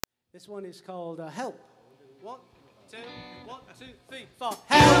This one is called Help. 1, 2, 1, 2, 3, 4.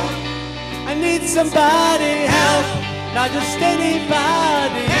 Help! I need somebody help, not just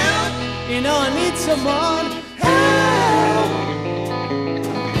anybody. Help! You know I need someone